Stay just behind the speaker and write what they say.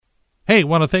Hey,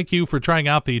 want to thank you for trying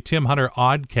out the Tim Hunter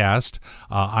Oddcast.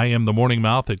 I am the Morning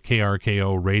Mouth at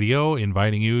KRKO Radio,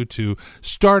 inviting you to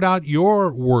start out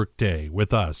your workday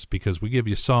with us because we give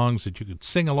you songs that you could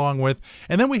sing along with,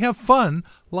 and then we have fun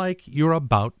like you're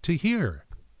about to hear.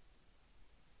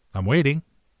 I'm waiting.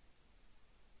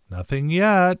 Nothing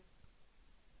yet.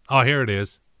 Oh, here it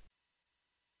is.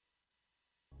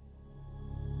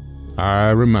 I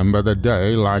remember the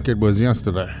day like it was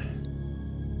yesterday.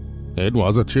 It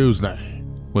was a Tuesday,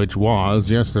 which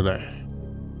was yesterday.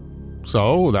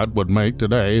 So that would make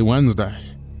today Wednesday.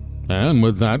 And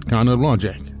with that kind of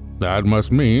logic, that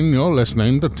must mean you're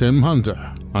listening to Tim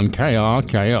Hunter on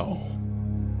KRKO.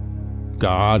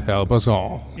 God help us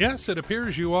all. Yes, it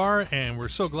appears you are, and we're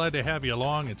so glad to have you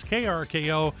along. It's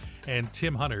KRKO and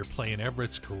Tim Hunter playing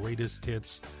Everett's greatest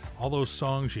hits. All those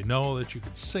songs you know that you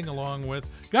could sing along with.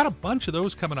 Got a bunch of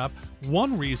those coming up.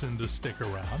 One reason to stick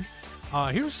around.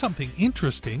 Here's something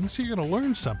interesting, so you're going to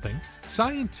learn something.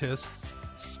 Scientists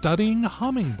studying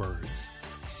hummingbirds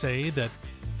say that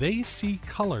they see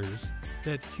colors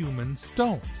that humans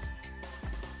don't.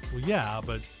 Well, yeah,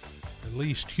 but at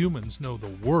least humans know the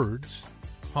words.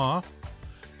 Huh?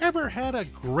 Ever had a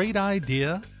great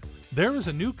idea? There is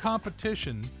a new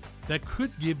competition that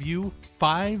could give you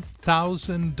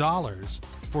 $5,000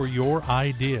 for your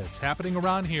idea. It's happening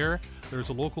around here. There's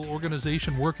a local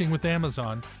organization working with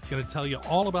Amazon. Going to tell you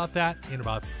all about that in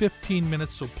about 15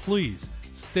 minutes, so please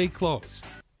stay close.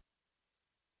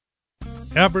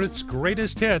 Everett's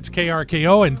greatest hits,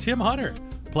 KRKO and Tim Hunter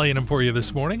playing them for you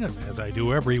this morning, as I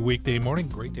do every weekday morning.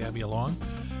 Great to have you along.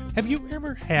 Have you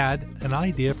ever had an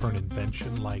idea for an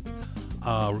invention like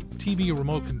a TV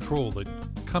remote control that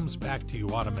comes back to you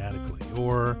automatically,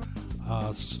 or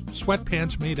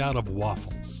sweatpants made out of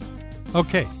waffles?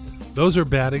 Okay, those are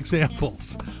bad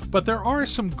examples, but there are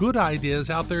some good ideas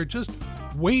out there just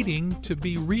waiting to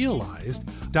be realized.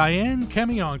 Diane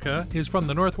Kamionka is from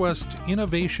the Northwest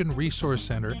Innovation Resource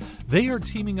Center. They are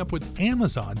teaming up with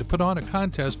Amazon to put on a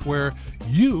contest where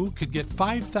you could get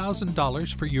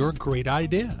 $5,000 for your great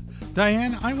idea.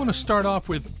 Diane, I want to start off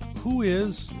with who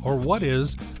is or what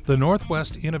is the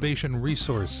Northwest Innovation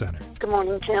Resource Center? Good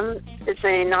morning, Tim. It's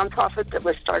a nonprofit that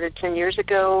was started 10 years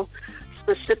ago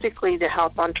specifically to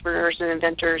help entrepreneurs and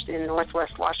inventors in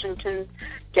Northwest Washington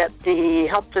get the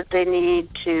help that they need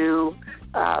to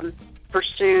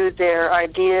pursue their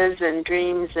ideas and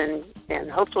dreams and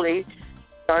hopefully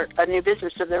start a new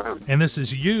business of their own. And this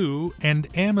is you and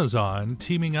Amazon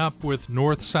teaming up with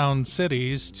North Sound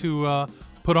cities to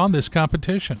put on this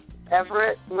competition.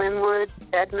 Everett, Linwood,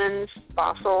 Edmonds,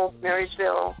 Fossil,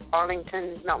 Marysville,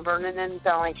 Arlington, Mount Vernon, and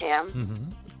Bellingham.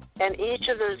 Mm-hmm. And each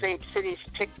of those 8 cities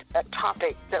picked a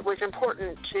topic that was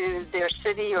important to their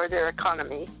city or their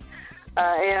economy.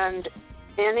 And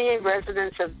any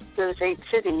residents of those 8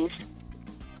 cities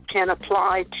can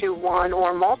apply to one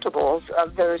or multiples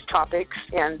of those topics,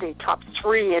 and the top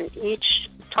 3 in each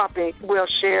topic will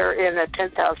share in a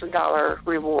 $10,000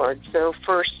 reward. So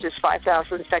first is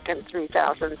 $5,000, second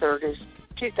 $3,000, third is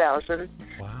 $2,000.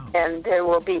 Wow. And there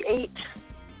will be eight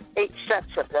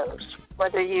sets of those,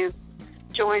 whether you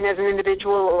join as an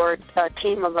individual or a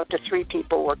team of up to 3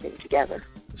 people working together.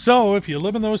 So if you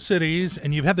live in those cities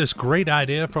and you've had this great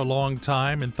idea for a long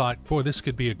time and thought, boy, this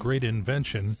could be a great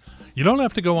invention, you don't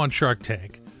have to go on Shark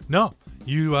Tank. No,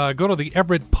 you go to the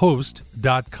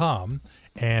EverettPost.com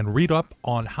and read up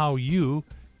on how you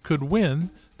could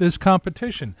win this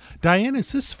competition. Diane,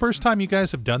 is this the first time you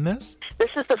guys have done this?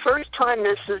 This is the first time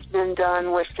this has been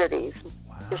done with cities.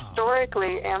 Wow.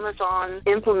 Historically, Amazon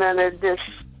implemented this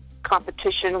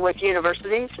competition with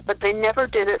universities, but they never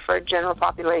did it for a general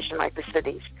population like the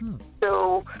cities.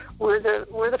 So we're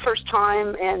the first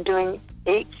time, and doing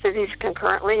 8 cities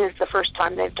concurrently is the first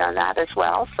time they've done that as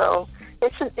well. So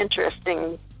it's an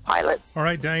interesting pilot. All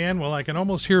right, Diane, well, I can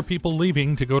almost hear people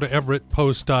leaving to go to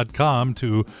EverettPost.com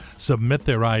to submit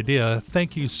their idea.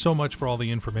 Thank you so much for all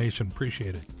the information.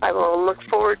 Appreciate it. I will look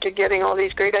forward to getting all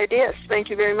these great ideas.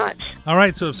 Thank you very much. All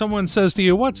right, so if someone says to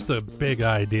you, what's the big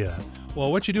idea? Well,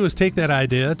 what you do is take that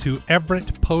idea to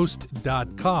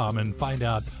EverettPost.com and find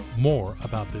out more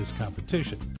about this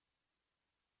competition.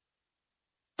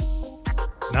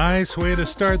 Nice way to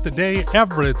start the day.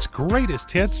 Everett's greatest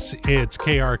hits. It's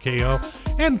KRKO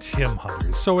and Tim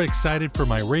Hunter. So excited for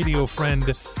my radio friend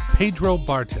Pedro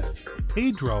Bartez.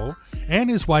 Pedro and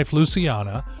his wife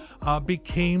Luciana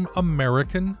became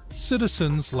American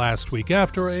citizens last week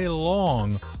after a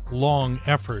long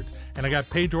effort. And I got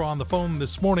Pedro on the phone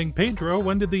this morning. Pedro,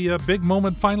 when did the big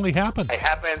moment finally happen? It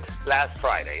happened last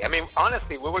Friday. I mean,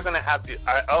 honestly, we were going to have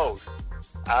our oath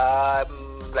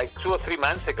like 2 or 3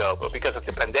 months ago, but because of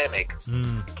the pandemic,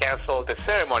 canceled the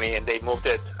ceremony and they moved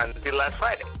it until last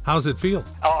Friday. How's it feel?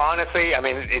 Oh, honestly, I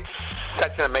mean, it's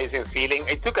such an amazing feeling.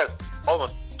 It took us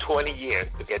almost 20 years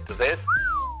to get to this,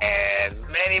 and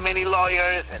many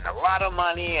lawyers and a lot of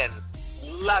money and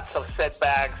lots of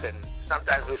setbacks, and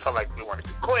sometimes we felt like we wanted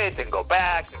to quit and go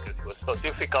back because it was so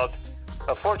difficult.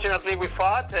 But fortunately, we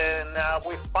fought, and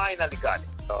we finally got it.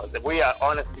 So we are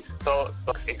honestly so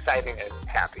excited and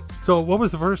happy. So what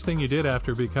was the first thing you did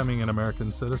after becoming an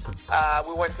American citizen?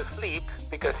 We went to sleep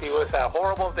because it was a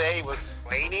horrible day. It was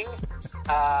raining.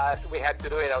 We had to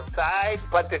do it outside.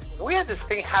 But the weirdest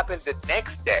thing happened the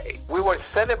next day. We were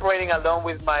celebrating along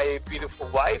with my beautiful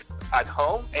wife at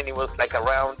home, and it was like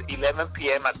around 11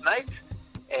 p.m. at night.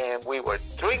 And we were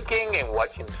drinking and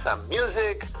watching some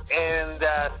music, and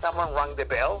someone rang the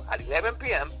bell at 11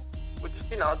 p.m., which,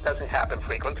 doesn't happen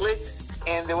frequently.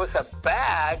 And there was a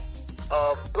bag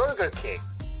of Burger King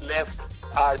left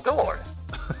our door.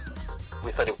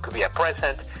 We thought it could be a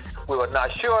present. We were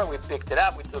not sure. We picked it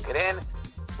up. We took it in.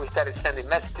 We started sending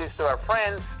messages to our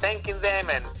friends, thanking them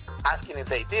and asking if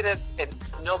they did it, and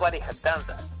nobody had done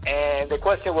that. And the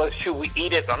question was, should we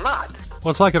eat it or not?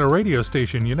 Well, it's like at a radio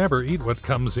station. You never eat what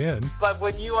comes in. But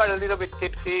when you are a little bit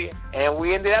tipsy, and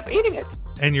we ended up eating it.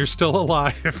 And you're still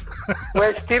alive.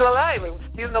 We're still alive.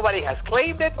 Still nobody has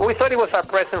claimed it. We thought it was our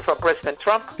present from President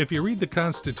Trump. If you read the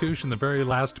Constitution, the very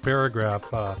last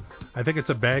paragraph, I think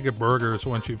it's a bag of burgers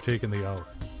once you've taken the oath.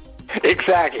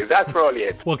 Exactly. That's probably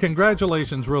it. Well,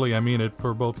 congratulations, really. I mean it,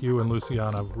 for both you and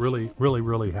Luciana.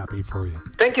 Really happy for you.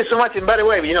 Thank you so much. And by the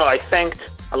way, I thanked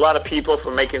a lot of people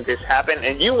for making this happen.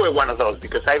 And you were one of those,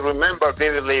 because I remember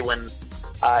vividly when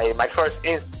my first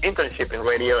internship in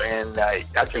radio, and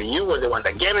actually you were the one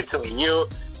that gave it to me. You,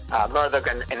 Murdoch,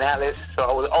 and Alice. So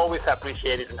I will always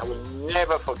appreciate it, and I will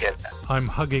never forget that. I'm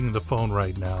hugging the phone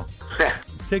right now.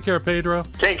 Take care, Pedro.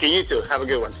 Thank you. You too. Have a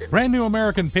good one, too. Brand new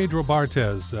American Pedro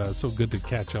Bartez. So good to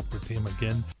catch up with him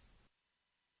again.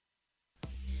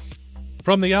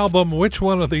 From the album, which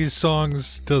one of these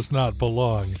songs does not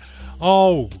belong?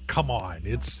 Oh, come on.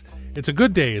 It's a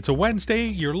good day. It's a Wednesday.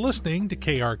 You're listening to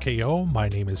KRKO. My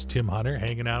name is Tim Hunter,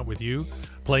 hanging out with you,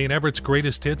 playing Everett's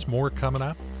greatest hits. More coming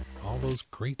up. All those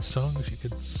great songs you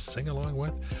could sing along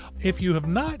with. If you have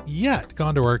not yet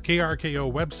gone to our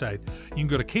KRKO website, you can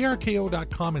go to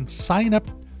krko.com and sign up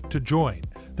to join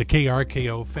the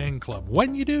KRKO fan club.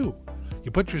 When you do,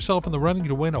 you put yourself in the running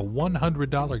to win a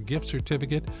 $100 gift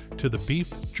certificate to the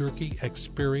Beef Jerky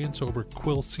Experience over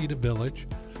Quilceda Village,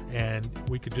 and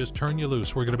we could just turn you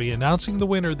loose. We're going to be announcing the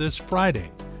winner this Friday,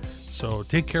 so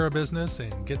take care of business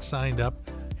and get signed up.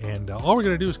 And all we're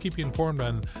going to do is keep you informed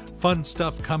on fun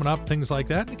stuff coming up, things like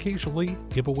that, and occasionally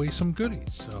give away some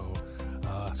goodies. So,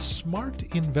 smart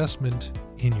investment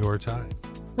in your time.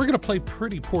 We're going to play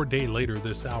Pretty Poor Day later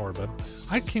this hour, but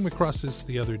I came across this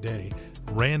the other day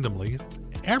randomly.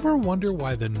 Ever wonder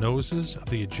why the noses of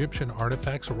the Egyptian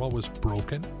artifacts are always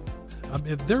broken?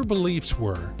 Their beliefs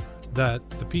were that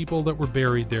the people that were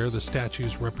buried there, the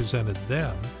statues represented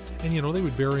them, and, they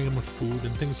would bury them with food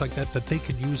and things like that they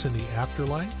could use in the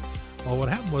afterlife. Well, what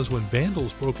happened was when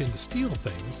vandals broke in to steal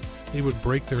things, they would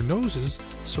break their noses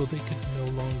so they could no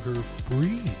longer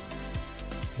breathe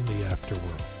in the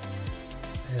afterworld.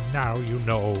 And now you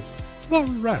know the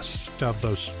rest of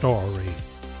the story.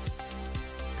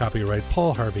 Copyright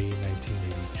Paul Harvey,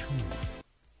 1982.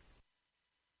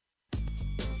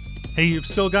 Hey, you've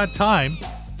still got time.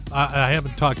 I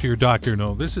haven't talked to your doctor,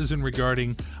 no. This isn't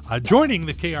regarding joining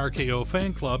the KRKO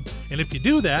fan club. And if you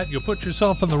do that, you'll put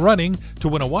yourself in the running to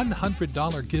win a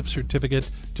 $100 gift certificate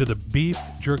to the Beef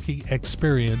Jerky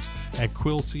Experience at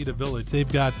Quilceda Village.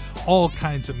 They've got all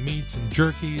kinds of meats and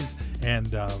jerkies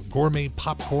and gourmet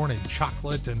popcorn and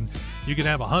chocolate. And you can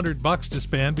have $100 to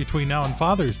spend between now and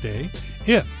Father's Day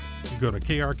if you go to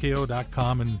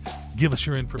krko.com and give us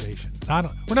your information.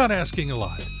 We're not asking a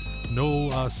lot.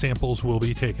 No samples will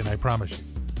be taken, I promise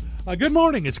you. Good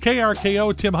morning. It's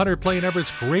KRKO. Tim Hunter playing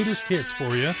Everett's greatest hits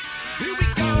for you. Here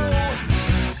we go.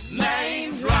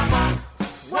 Name dropper.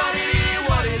 What it is,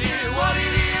 what it is, what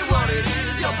it is, what it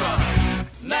is. Your brother.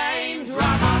 Name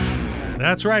dropper.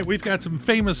 That's right. We've got some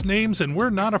famous names, and we're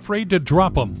not afraid to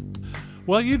drop them.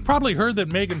 Well, you'd probably heard that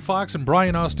Megan Fox and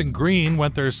Brian Austin Green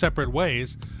went their separate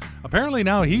ways. Apparently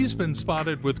now he's been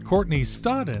spotted with Courtney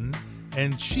Stodden,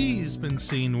 and she's been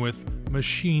seen with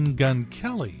Machine Gun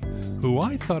Kelly, who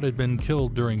I thought had been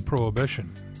killed during Prohibition.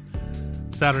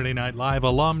 Saturday Night Live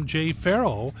alum Jay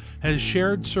Farrow has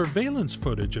shared surveillance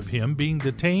footage of him being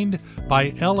detained by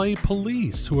LA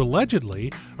police, who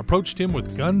allegedly approached him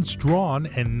with guns drawn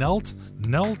and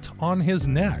knelt on his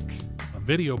neck.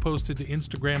 video posted to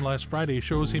Instagram last Friday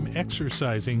shows him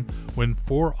exercising when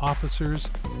 4 officers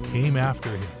came after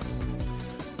him.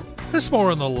 This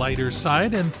more on the lighter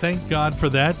side, and thank God for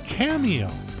that. Cameo.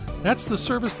 That's the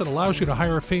service that allows you to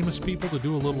hire famous people to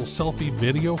do a little selfie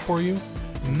video for you.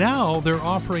 Now they're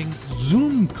offering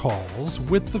Zoom calls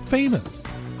with the famous.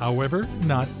 However,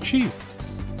 not cheap.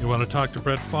 You want to talk to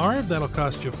Brett Favre? That'll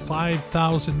cost you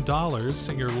 $5,000.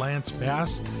 Singer Lance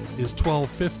Bass is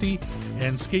 $1,250,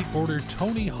 and skateboarder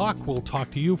Tony Hawk will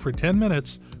talk to you for 10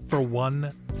 minutes for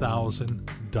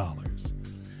 $1,000.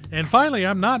 And finally,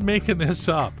 I'm not making this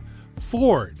up.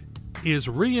 Ford is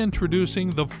reintroducing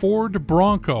the Ford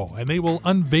Bronco, and they will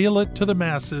unveil it to the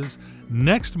masses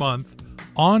next month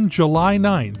on July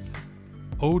 9th,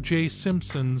 O.J.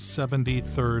 Simpson's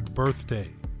 73rd birthday.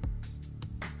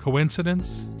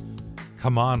 Coincidence?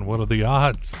 Come on, what are the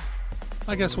odds?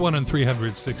 I guess 1 in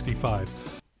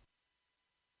 365.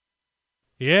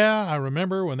 Yeah, I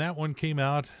remember when that one came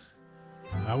out.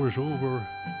 I was over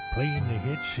playing the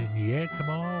hits in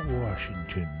Yakima,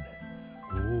 Washington.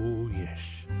 Oh, yes.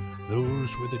 Those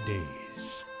were the days.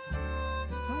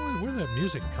 Where did that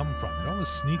music come from? It always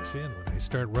sneaks in when I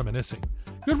start reminiscing.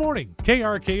 Good morning,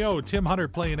 KRKO. Tim Hunter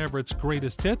playing Everett's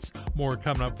greatest hits. More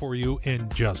coming up for you in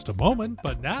just a moment,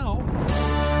 but now...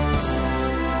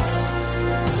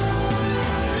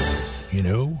 You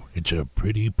know, it's a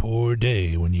pretty poor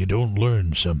day when you don't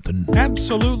learn something.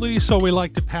 Absolutely, so we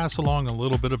like to pass along a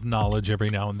little bit of knowledge every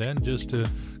now and then just to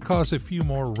cause a few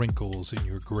more wrinkles in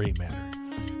your gray matter.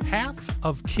 Half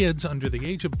of kids under the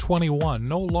age of 21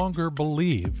 no longer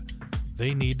believe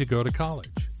they need to go to college.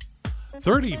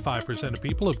 35% of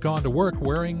people have gone to work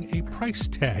wearing a price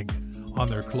tag on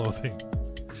their clothing.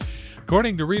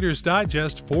 According to Reader's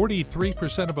Digest,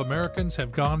 43% of Americans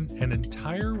have gone an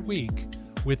entire week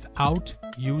without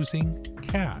using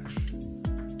cash.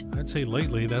 I'd say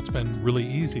lately that's been really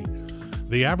easy.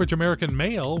 The average American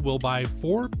male will buy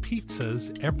 4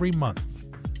 pizzas every month.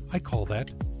 I call that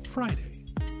Friday.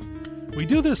 We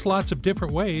do this lots of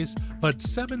different ways, but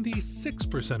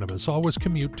 76% of us always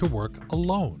commute to work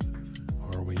alone.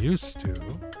 Or we used to.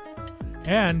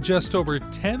 And just over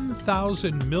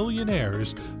 10,000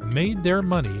 millionaires made their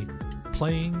money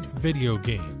playing video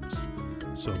games.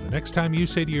 So the next time you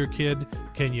say to your kid,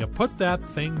 "Can you put that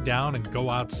thing down and go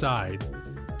outside?"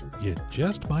 you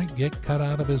just might get cut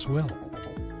out of his will.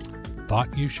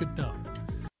 Thought you should know.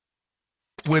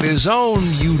 With his own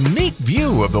unique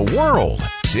view of the world,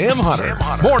 Tim Hunter.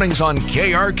 Mornings on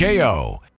KRKO.